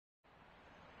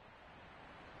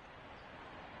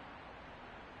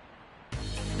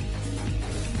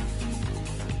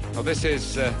Well, this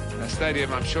is a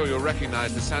stadium I'm sure you'll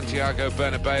recognise, the Santiago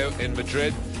Bernabeu in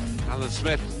Madrid. Alan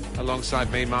Smith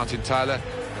alongside me, Martin Tyler,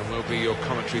 and we'll be your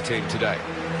commentary team today.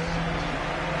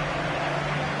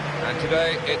 And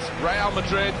today it's Real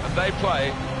Madrid and they play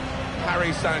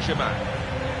Paris Saint-Germain.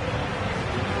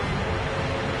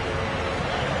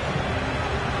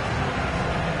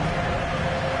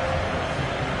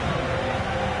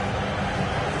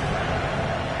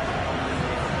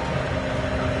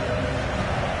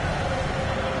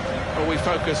 We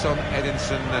focus on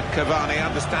Edinson Cavani,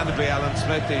 understandably. Alan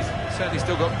Smith, he's certainly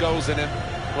still got goals in him.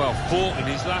 Well, 4 in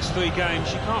his last 3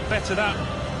 games, you can't better that.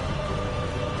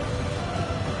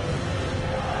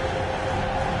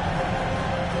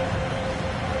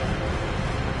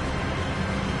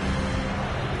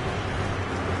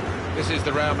 This is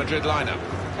the Real Madrid lineup.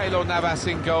 Keylor Navas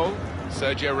in goal.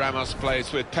 Sergio Ramos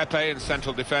plays with Pepe in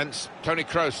central defence. Toni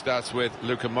Kroos starts with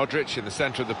Luka Modric in the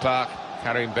centre of the park.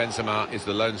 Karim Benzema is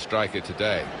the lone striker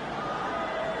today.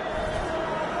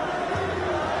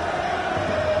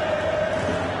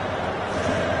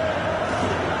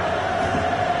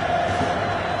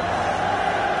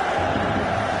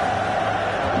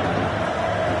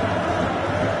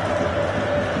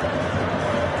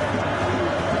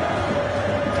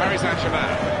 Paris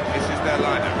Saint-Germain, this is their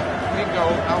lineup. In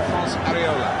goal, Alphonse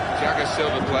Areola. Thiago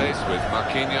Silva plays with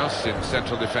Marquinhos in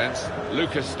central defence.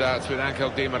 Lucas starts with Angel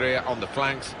Di Maria on the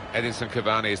flanks. Edinson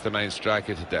Cavani is the main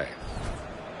striker today.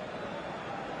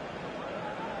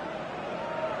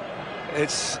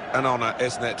 It's an honour,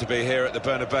 isn't it, to be here at the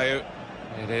Bernabeu.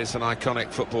 It is an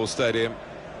iconic football stadium,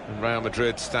 and Real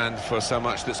Madrid stand for so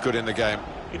much that's good in the game.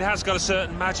 It has got a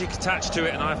certain magic attached to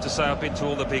it, and I have to say I've been to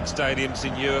all the big stadiums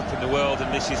in Europe and the world,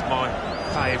 and this is my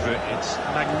favourite. It's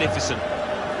magnificent.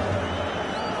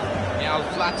 Al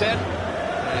Flaten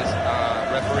is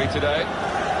our referee today.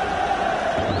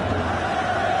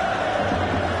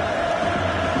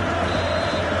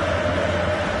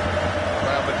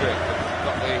 Real Madrid have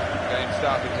got the game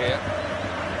started here.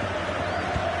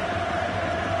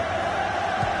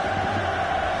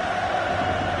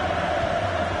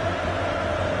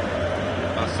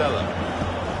 Marcelo.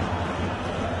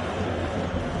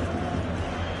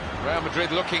 Real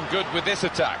Madrid looking good with this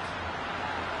attack.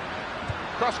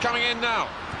 Cross coming in now.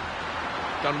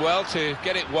 Done well to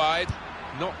get it wide.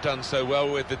 Not done so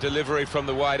well with the delivery from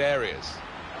the wide areas.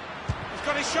 He's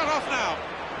got his shot off now.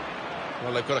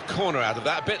 Well, they've got a corner out of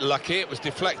that. A bit lucky, it was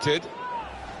deflected.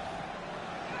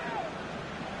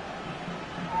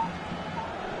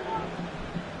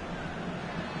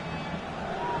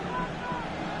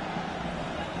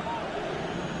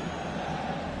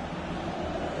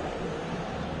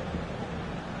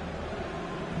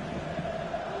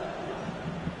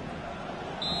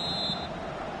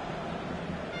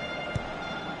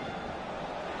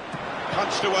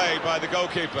 Punched away by the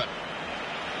goalkeeper.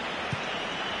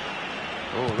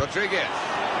 Oh, Rodriguez.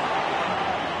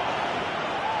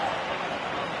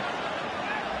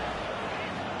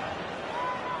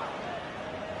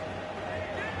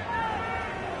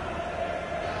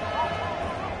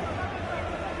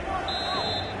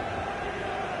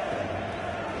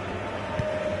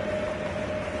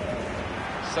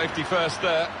 Safety first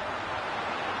there.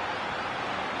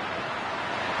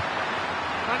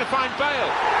 Trying to find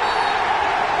Bale.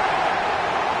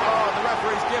 The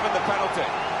referee's given the penalty.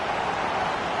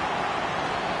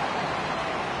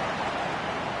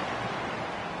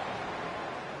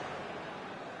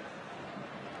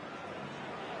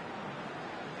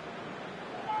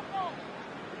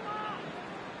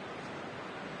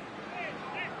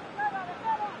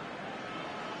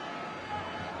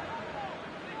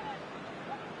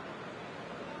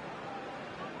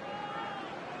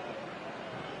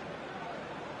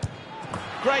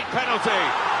 Great penalty.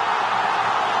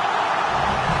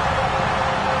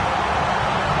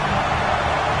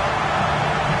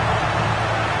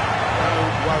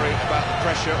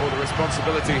 Pressure or the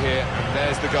responsibility here, and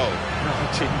there's the goal.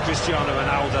 Cristiano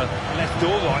Ronaldo, left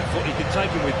or right foot, he could take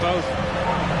him with both.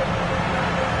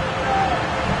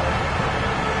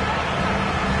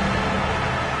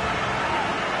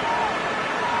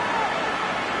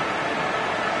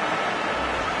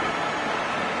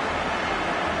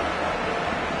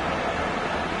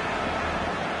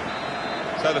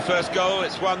 So the first goal,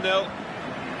 it's 1-0.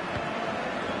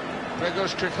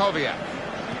 Grzegorz Krychowiak.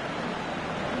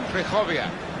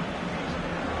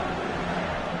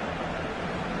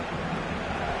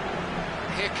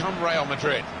 Here come Real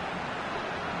Madrid.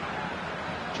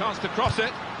 Chance to cross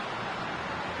it.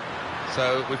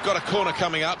 So we've got a corner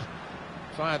coming up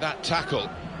via that tackle.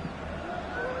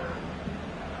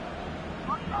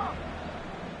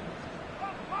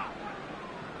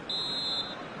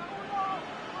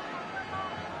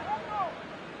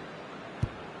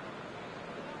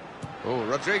 Oh,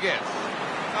 Rodriguez.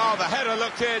 Oh, the header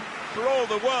looked in for all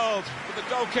the world, but the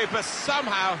goalkeeper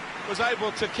somehow was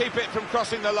able to keep it from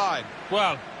crossing the line.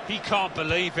 Well, he can't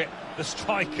believe it. The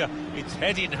striker, it's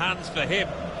head in hands for him.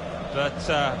 But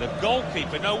the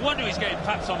goalkeeper, no wonder he's getting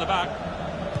pats on the back.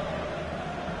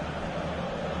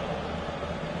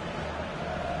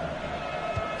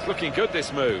 It's looking good,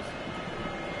 this move.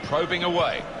 Probing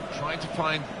away, trying to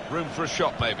find room for a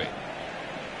shot, maybe.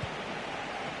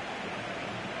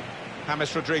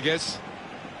 James Rodriguez.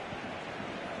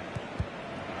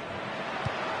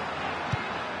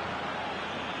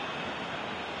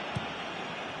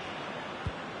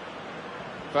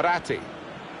 Verratti.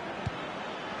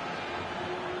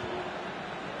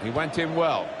 He went in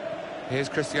well. Here's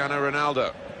Cristiano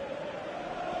Ronaldo.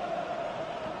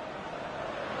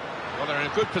 Well, they're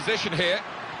in a good position here.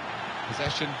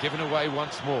 Possession given away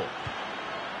once more.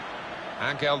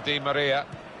 Angel Di Maria.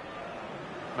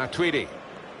 Matuidi.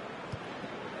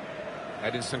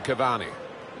 Edinson Cavani.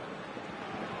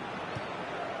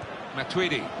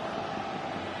 Matuidi.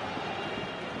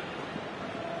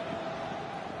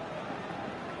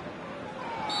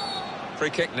 Free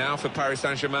kick now for Paris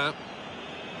Saint-Germain.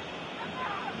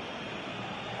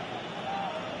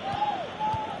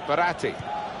 Verratti.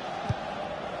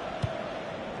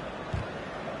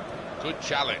 Good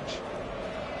challenge.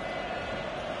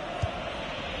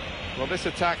 Well, this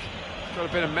attack has got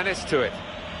a bit of menace to it.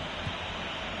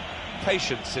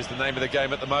 Patience is the name of the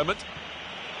game at the moment.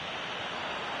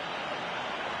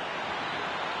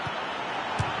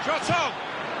 Shot on!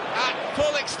 At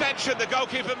full extension, the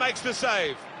goalkeeper makes the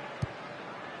save.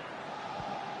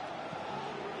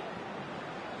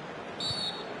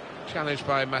 Challenge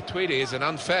by Matuidi is an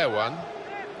unfair one.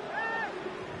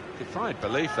 Defied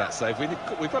belief, that save.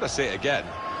 We've got to see it again.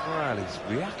 Well, his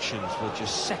reactions were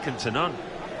just second to none.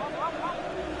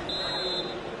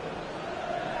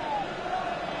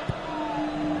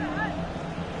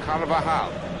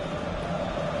 Carvajal.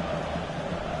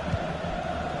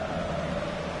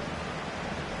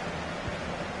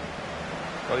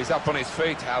 Well, he's up on his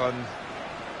feet, Alan.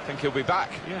 I think he'll be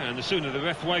back. Yeah, and the sooner the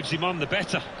ref waves him on, the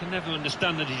better. Can never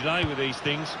understand the delay with these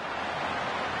things.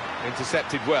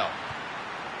 Intercepted well.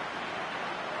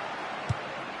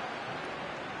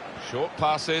 Short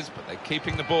passes, but they're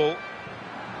keeping the ball.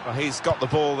 Well, he's got the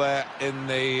ball there in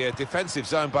the defensive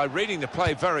zone by reading the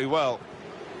play very well.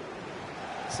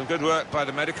 Some good work by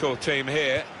the medical team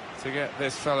here to get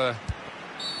this fella.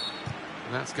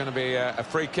 And that's going to be a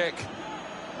free kick.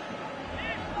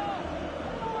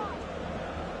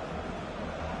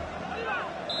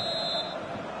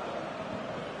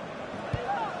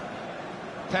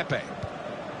 Pepe.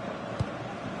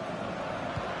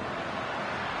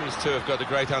 These two have got a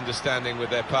great understanding with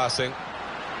their passing.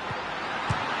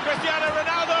 Cristiano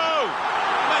Ronaldo!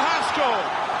 And they have scored.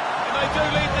 And they do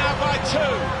lead now by 2.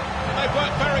 And they've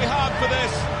worked very hard for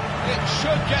this. It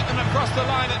should get them across the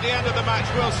line at the end of the match.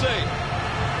 We'll see.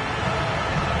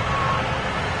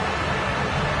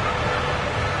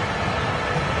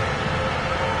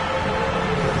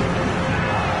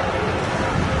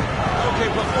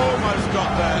 Goalkeeper almost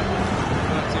got there,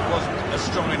 but it wasn't a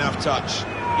strong enough touch.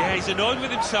 Yeah, he's annoyed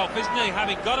with himself, isn't he?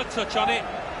 Having got a touch on it,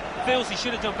 feels he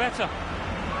should have done better.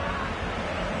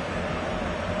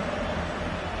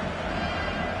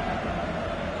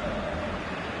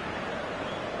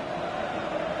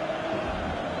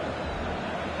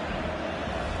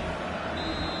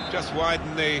 Just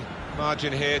widen the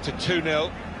margin here to 2-0.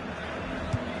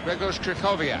 Grzegorz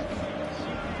Krychowiak.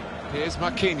 Here's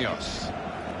Marquinhos.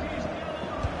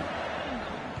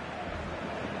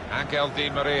 Angel Di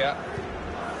Maria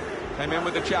came in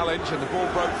with the challenge and the ball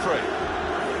broke free.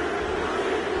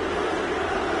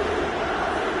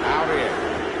 Aurier.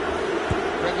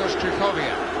 Grzegorz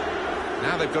Krychowiak.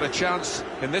 Now they've got a chance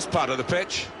in this part of the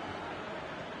pitch.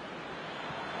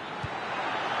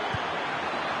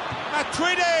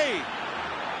 Matuidi!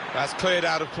 That's cleared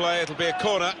out of play, it'll be a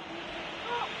corner.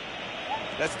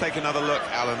 Let's take another look,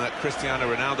 Alan, at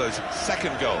Cristiano Ronaldo's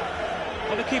second goal.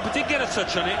 Well, the keeper did get a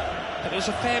touch on it, but there was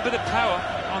a fair bit of power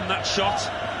on that shot.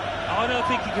 I don't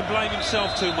think he can blame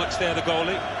himself too much there, the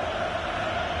goalie.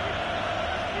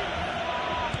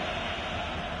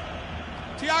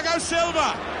 Thiago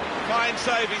Silva! Fine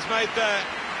save he's made there,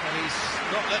 and he's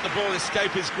not let the ball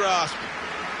escape his grasp.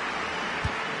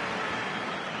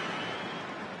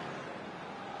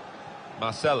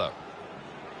 Marcelo.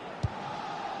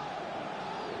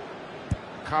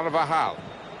 Carvajal.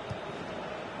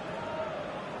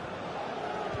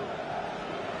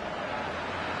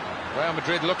 Real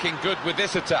Madrid looking good with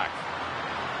this attack.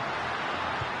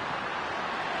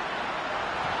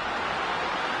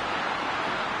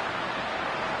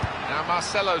 Now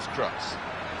Marcelo's cross.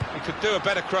 He could do a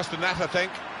better cross than that, I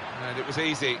think. And it was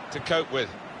easy to cope with.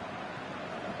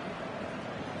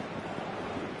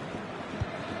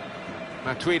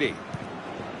 Matuidi.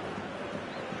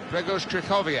 Grzegorz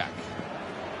Krychowiak.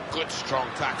 Good strong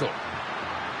tackle.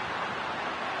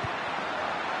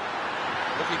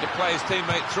 Looking to play his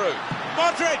teammate through.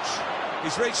 Modric!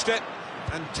 He's reached it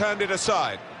and turned it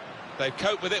aside. They've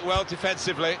coped with it well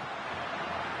defensively.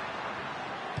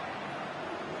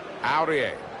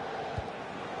 Aurier.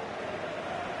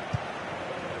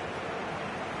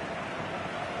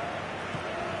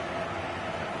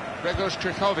 Grzegorz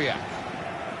Krychowiak.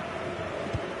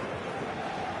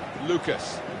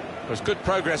 Lucas. There's good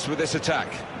progress with this attack.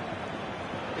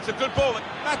 It's a good ball.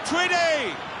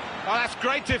 Matuidi! Oh, that's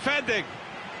great defending.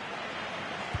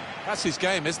 That's his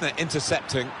game, isn't it?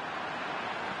 Intercepting.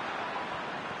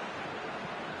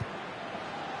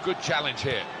 Good challenge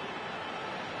here.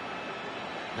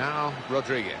 Now,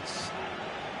 Rodriguez.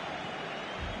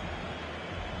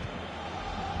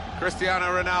 Cristiano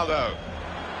Ronaldo.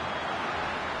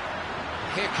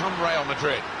 Here come Real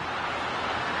Madrid.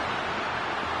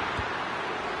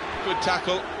 Good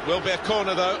tackle. Will be a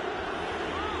corner, though.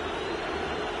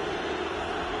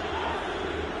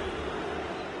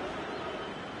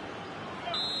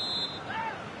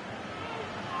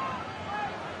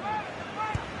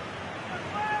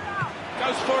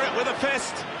 Goes for it with a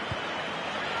fist.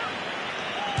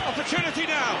 Opportunity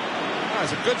now.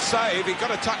 That's a good save. He got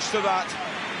a touch to that.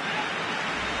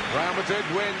 Real Madrid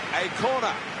win a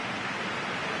corner.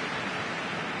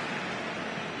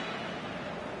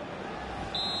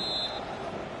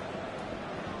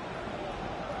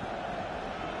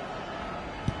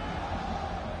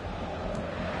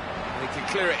 He can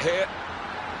clear it here.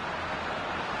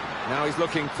 Now he's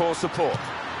looking for support.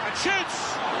 And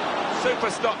shoots!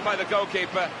 Super stop by the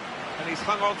goalkeeper, and he's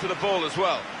hung on to the ball as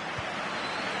well.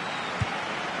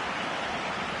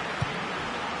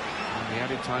 And the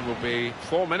added time will be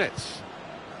 4 minutes.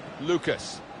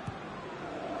 Lucas.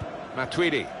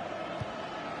 Matuidi.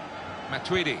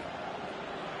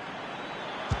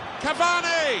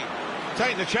 Cavani!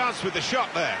 Taking the chance with the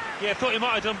shot there. Yeah, thought he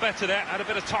might have done better there. Had a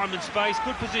bit of time and space,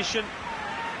 good position.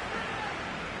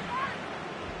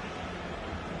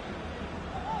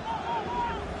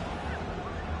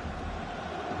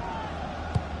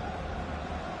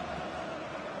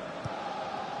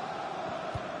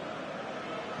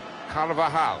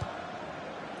 Carvajal.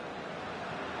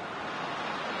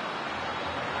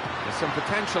 There's some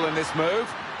potential in this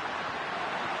move.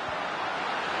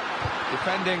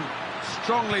 Defending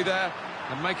strongly there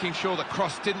and making sure the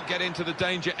cross didn't get into the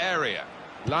danger area.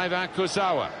 Leiva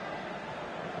Kurzawa.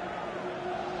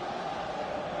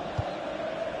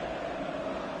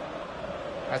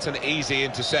 That's an easy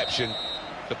interception.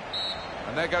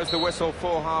 And there goes the whistle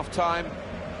for half-time.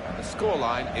 And the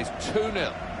scoreline is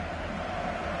 2-0.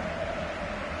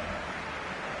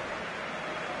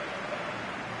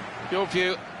 Your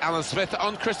view, Alan Smith,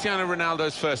 on Cristiano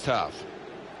Ronaldo's first half?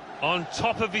 On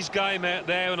top of his game out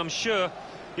there, and I'm sure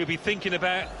he'll be thinking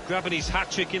about grabbing his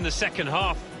hat-trick in the second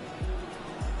half.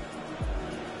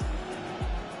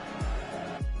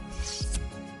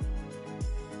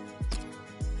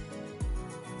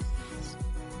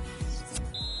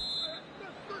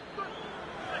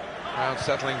 Crowd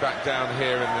settling back down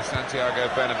here in the Santiago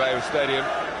Bernabeu Stadium.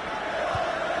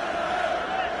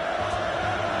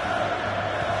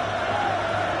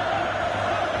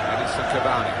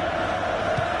 Cavani.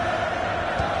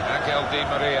 Angel Di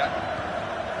Maria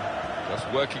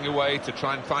just working away to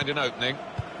try and find an opening.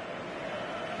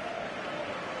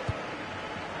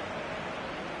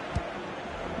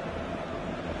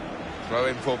 Throw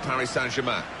in for Paris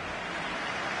Saint-Germain.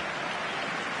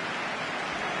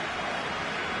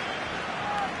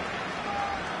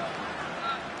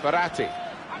 Verratti.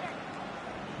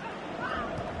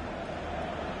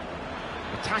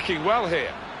 Attacking well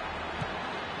here.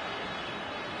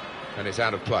 And it's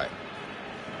out of play.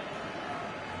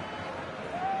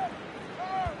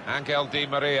 Angel Di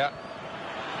Maria.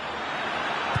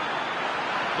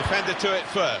 Defender to it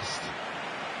first.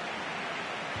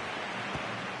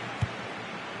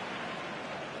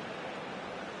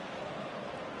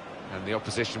 And the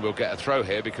opposition will get a throw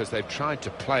here because they've tried to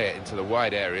play it into the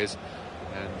wide areas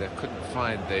and couldn't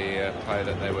find the player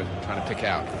that they were trying to pick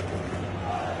out.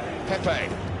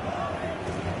 Pepe.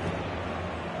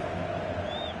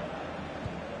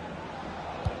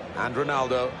 And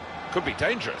Ronaldo could be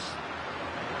dangerous.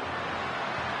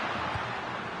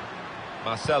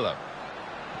 Marcelo.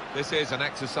 This is an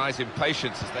exercise in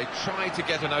patience as they try to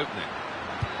get an opening.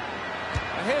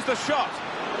 And here's the shot.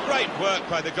 Great work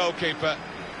by the goalkeeper.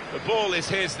 The ball is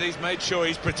his, and he's made sure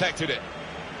he's protected it.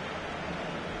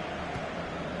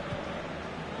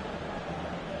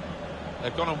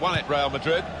 They've gone and won it, Real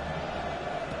Madrid.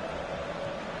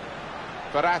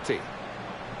 Verratti.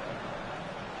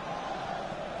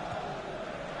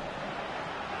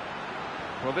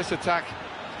 Well, this attack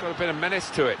has got a bit of menace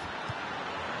to it.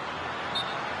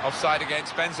 Offside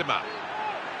against Benzema.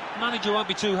 Manager won't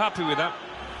be too happy with that.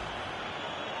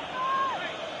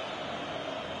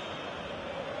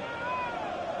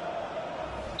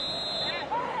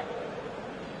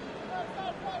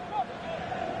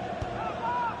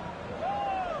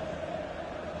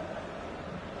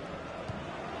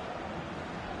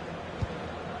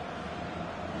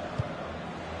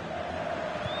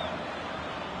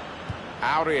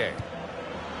 Aurier.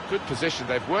 Good position.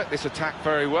 They've worked this attack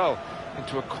very well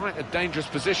into quite a dangerous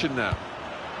position now.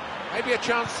 Maybe a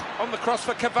chance on the cross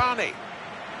for Cavani.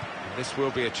 And this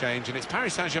will be a change, and it's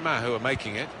Paris Saint-Germain who are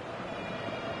making it.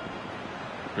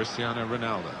 Cristiano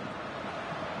Ronaldo.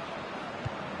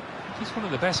 He's one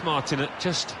of the best, Martin, at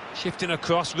just shifting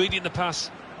across, reading the pass.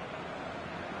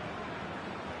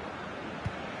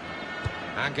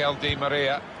 Angel Di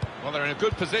Maria. Well, they're in a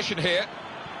good position here.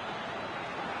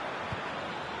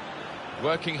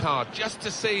 Working hard just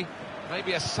to see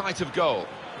maybe a sight of goal.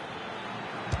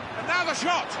 And now the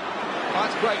shot!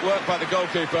 That's great work by the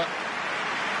goalkeeper.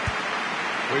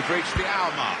 We've reached the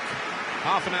hour mark.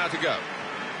 Half an hour to go.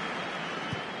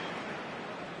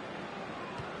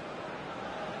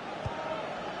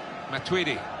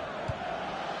 Matuidi.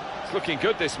 It's looking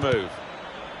good, this move.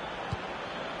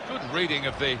 Good reading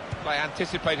of the play,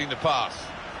 anticipating the pass.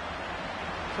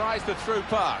 Tries the through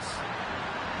pass.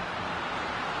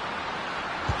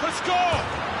 Could score!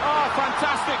 Oh,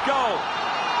 fantastic goal!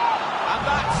 And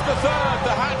that's the third,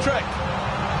 the hat-trick.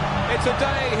 It's a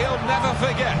day he'll never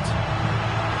forget.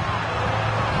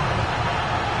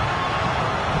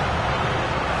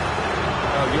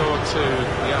 Well, you're too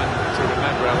young to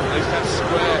remember, Alan. They used to have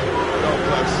square goal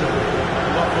posts. A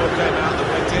lot more came out than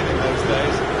went in those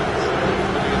days. So,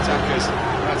 for the attackers,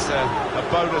 that's a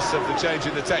bonus of the change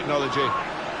in the technology.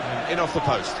 In off the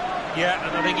post. Yeah,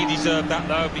 and I think he deserved that,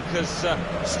 though, because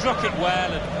struck it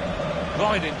well and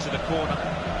right into the corner.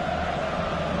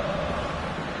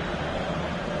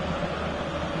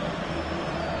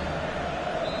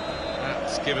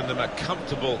 That's given them a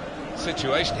comfortable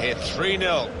situation here.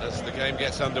 3-0 as the game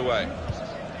gets underway.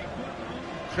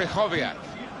 Krychowiak.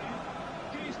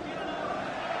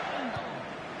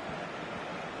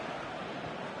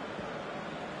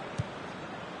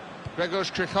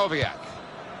 Grzegorz Krychowiak.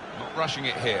 Not rushing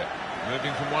it here.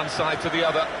 Moving from one side to the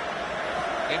other.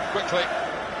 In quickly.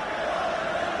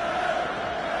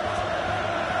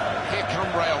 Here come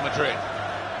Real Madrid.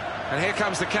 And here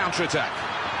comes the counter-attack.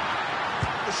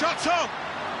 The shot's on!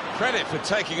 Credit for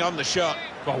taking on the shot.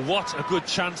 Well, what a good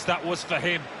chance that was for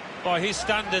him. By his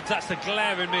standards, that's a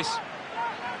glaring miss.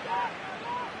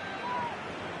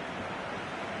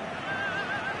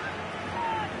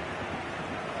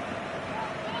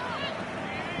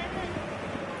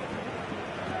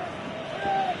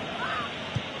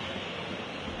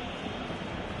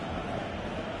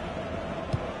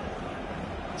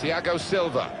 Thiago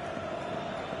Silva.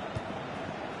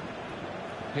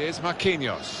 Here's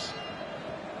Marquinhos.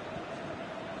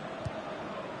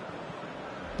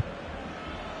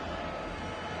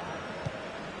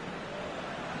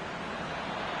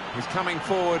 He's coming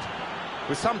forward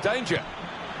with some danger.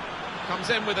 Comes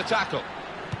in with a tackle.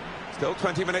 Still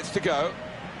 20 minutes to go.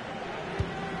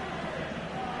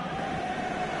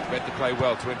 Read the play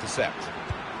well to intercept.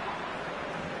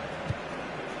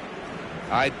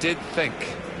 I did think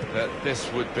that this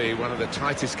would be one of the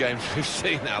tightest games we've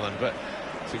seen, Alan, but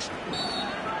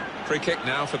free kick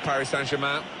now for Paris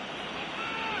Saint-Germain.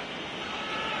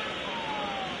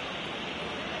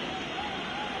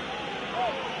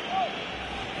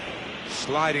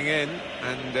 Sliding in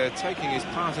and taking his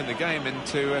part in the game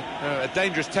into a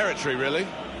dangerous territory, really.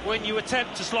 When you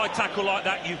attempt to slide tackle like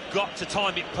that, you've got to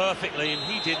time it perfectly, and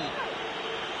he didn't.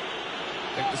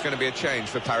 I think there's going to be a change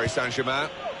for Paris Saint-Germain.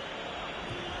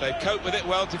 They cope with it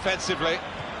well defensively.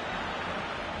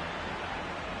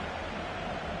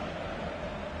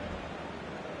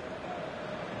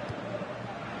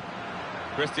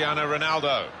 Cristiano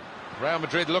Ronaldo. Real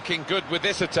Madrid looking good with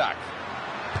this attack.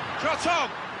 Shot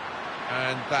on!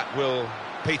 And that will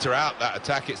peter out, that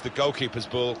attack. It's the goalkeeper's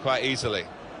ball quite easily.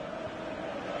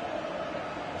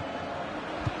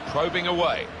 Probing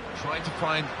away, trying to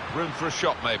find room for a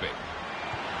shot maybe.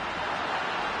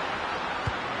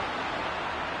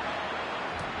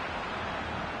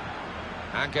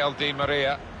 Angel Di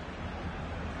Maria.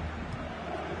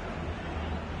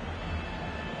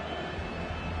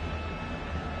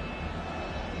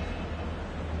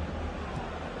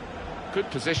 Good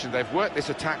position. They've worked this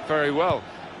attack very well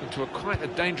into quite a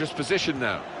dangerous position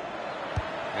now.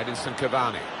 Edinson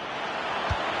Cavani.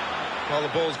 Well, the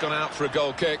ball's gone out for a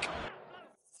goal kick.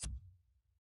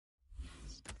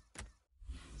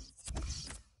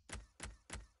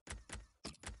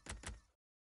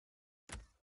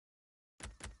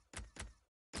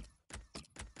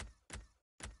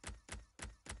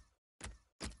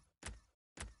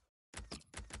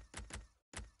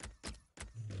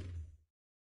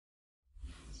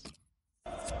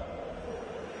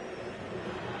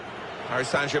 Paris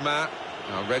Saint-Germain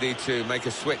are ready to make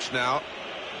a switch now.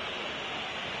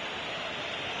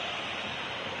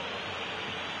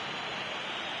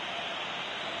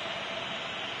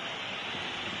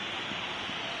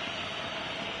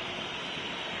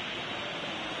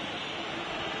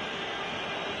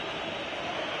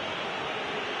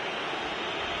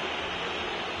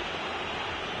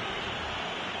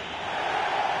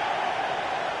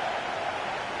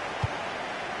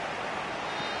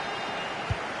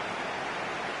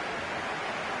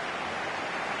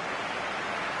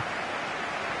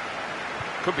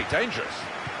 Could be dangerous.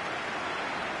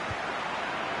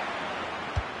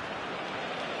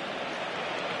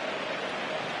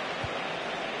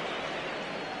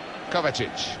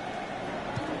 Kovacic.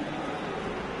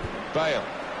 Bale.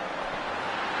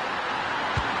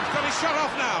 He's got his shot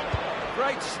off now.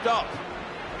 Great stop.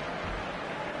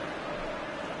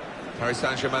 Paris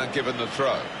Saint-Germain given the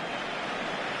throw.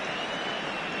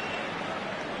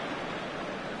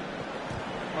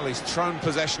 Well, he's thrown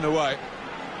possession away.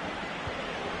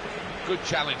 Good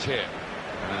challenge here.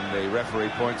 And the referee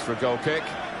points for a goal kick.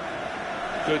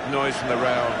 Good noise from the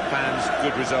Real fans,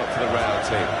 good result for the Real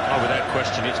team. Oh, without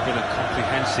question, it's been a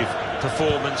comprehensive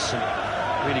performance and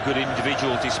really good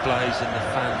individual displays, and the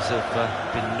fans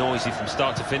have been noisy from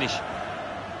start to finish.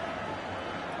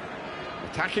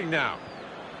 Attacking now.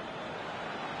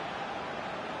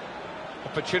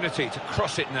 Opportunity to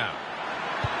cross it now.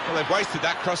 Well, they've wasted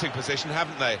that crossing position,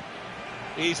 haven't they?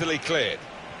 Easily cleared.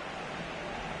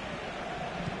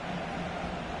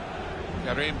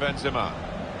 Karim Benzema.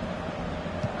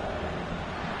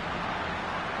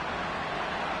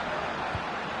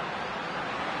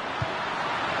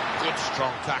 Good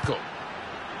strong tackle.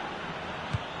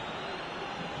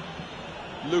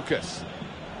 Lucas.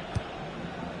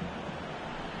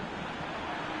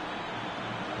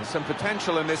 There's some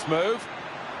potential in this move.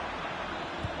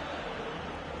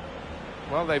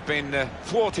 Well, they've been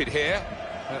thwarted here.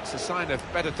 That's a sign of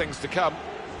better things to come.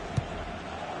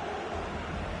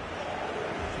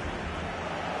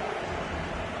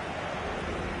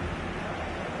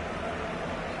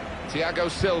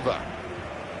 Thiago Silva.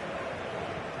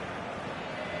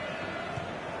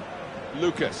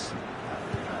 Lucas.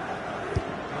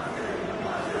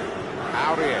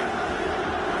 Aurier.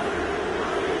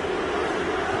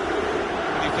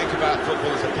 When you think about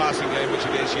football as a passing game, which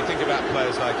it is, you think about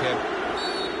players like him.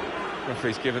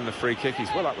 Referee's given the free kick. He's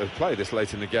well up with play this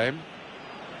late in the game.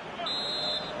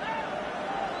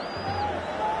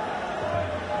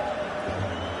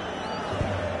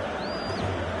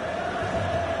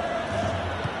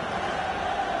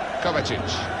 Kovacic.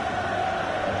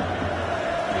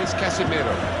 Here's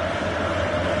Casemiro.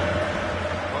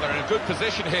 Well, they're in a good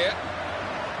position here.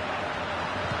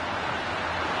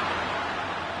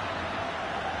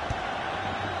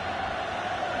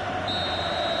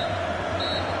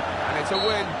 And it's a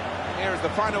win. Here as the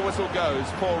final whistle goes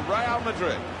for Real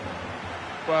Madrid.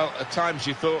 Well, at times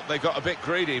you thought they got a bit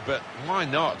greedy, but why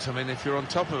not? I mean, if you're on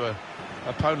top of an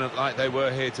opponent like they were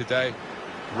here today,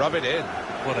 rub it in.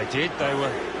 Well, they did. They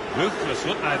were ruthless,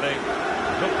 weren't they? They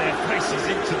got their faces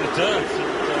into the dirt and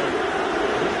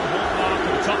the hallmark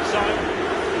on the top side.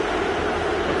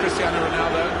 Well, Cristiano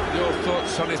Ronaldo, your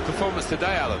thoughts on his performance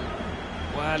today, Alan?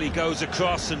 Well, he goes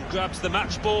across and grabs the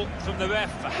match ball from the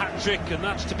ref, a hat-trick, and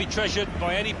that's to be treasured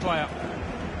by any player.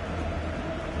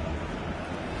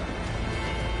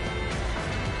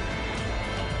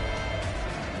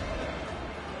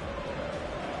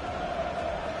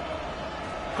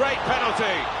 Great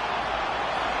penalty.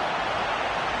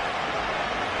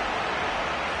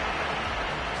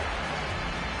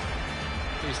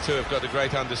 These two have got a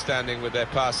great understanding with their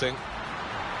passing.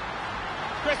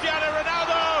 Cristiano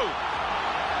Ronaldo!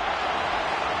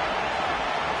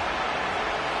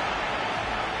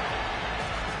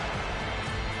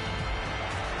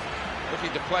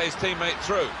 Looking to play his teammate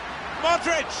through.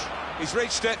 Modric! He's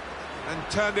reached it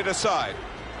and turned it aside.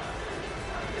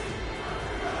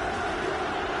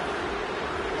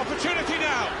 Opportunity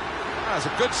now. That's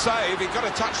a good save. He got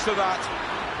a touch to that.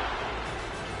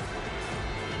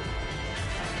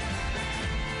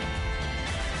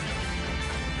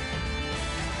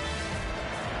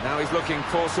 Now he's looking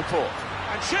for support.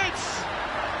 And shoots!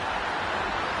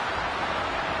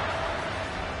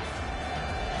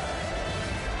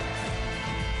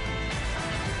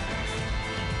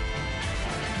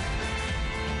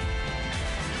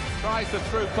 Tries the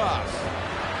through pass.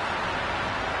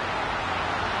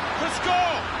 To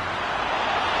score!